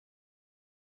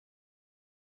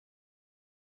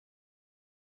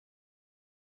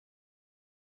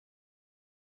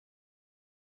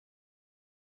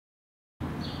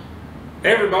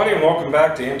Hey everybody, and welcome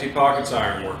back to Empty Pockets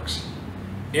Ironworks.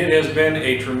 It has been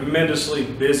a tremendously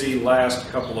busy last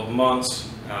couple of months.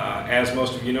 As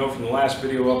most of you know from the last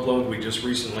video upload, we just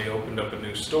recently opened up a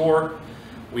new store.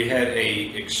 We had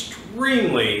a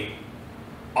extremely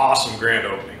awesome grand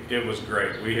opening. It was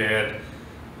great. We had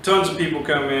tons of people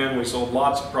come in. We sold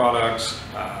lots of products.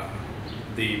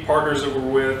 The partners that we're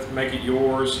with, Make It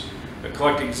Yours,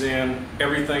 Eclectic Zen,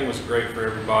 everything was great for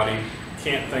everybody.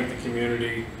 Can't thank the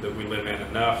community that we live in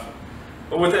enough.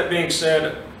 But with that being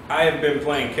said, I have been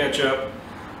playing catch up.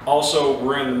 Also,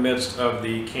 we're in the midst of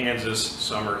the Kansas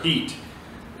summer heat.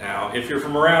 Now, if you're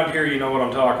from around here, you know what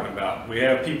I'm talking about. We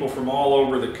have people from all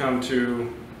over that come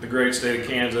to the great state of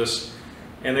Kansas,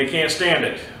 and they can't stand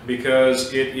it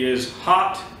because it is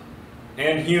hot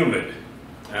and humid.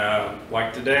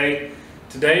 Like today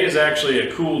is actually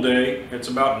a cool day. It's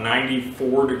about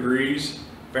 94 degrees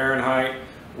Fahrenheit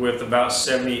with about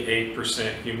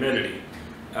 78% humidity.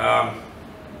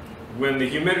 When the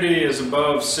humidity is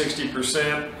above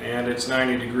 60% and it's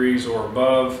 90 degrees or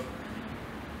above,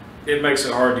 it makes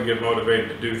it hard to get motivated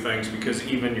to do things because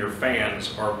even your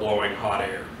fans are blowing hot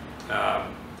air.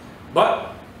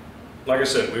 But like I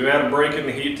said, we've had a break in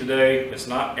the heat today. It's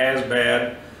not as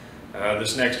bad.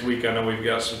 This next week I know we've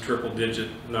got some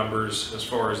triple-digit numbers as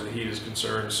far as the heat is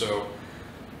concerned, so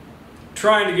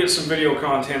trying to get some video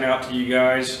content out to you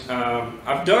guys.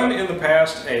 I've done in the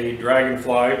past a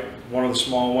Dragonfly, one of the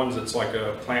small ones that's like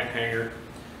a plant hanger.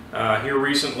 Here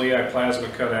recently I plasma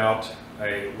cut out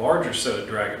a larger set of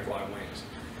Dragonfly wings.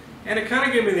 And it kind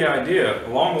of gave me the idea,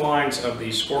 along the lines of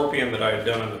the Scorpion that I had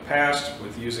done in the past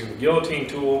with using the guillotine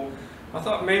tool. I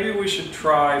thought maybe we should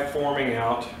try forming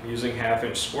out, using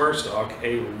 1/2-inch square stock,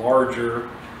 a larger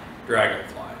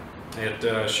Dragonfly.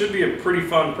 It should be a pretty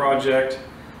fun project.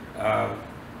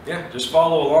 Yeah, just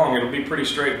follow along. It'll be pretty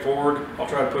straightforward. I'll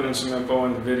try to put in some info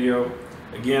in the video.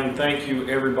 Again, thank you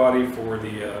everybody for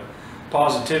the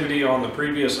positivity on the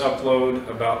previous upload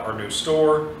about our new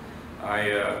store.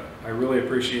 I really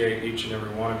appreciate each and every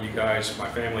one of you guys. My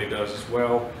family does as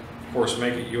well. Of course,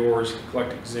 Make It Yours,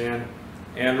 Eclectic Zen.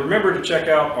 And remember to check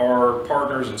out our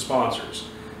partners and sponsors.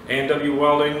 A&W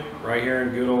Welding, right here in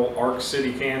good old Ark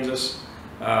City, Kansas.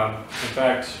 In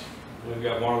fact, we've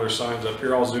got one of their signs up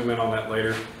here. I'll zoom in on that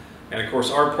later. And of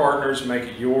course, our partners, Make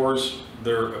It Yours.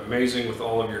 They're amazing with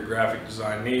all of your graphic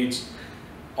design needs.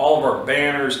 All of our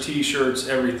banners, t-shirts,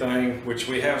 everything, which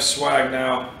we have swag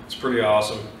now. It's pretty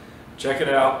awesome. Check it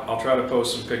out. I'll try to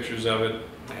post some pictures of it.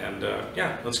 And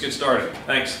yeah, let's get started.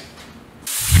 Thanks.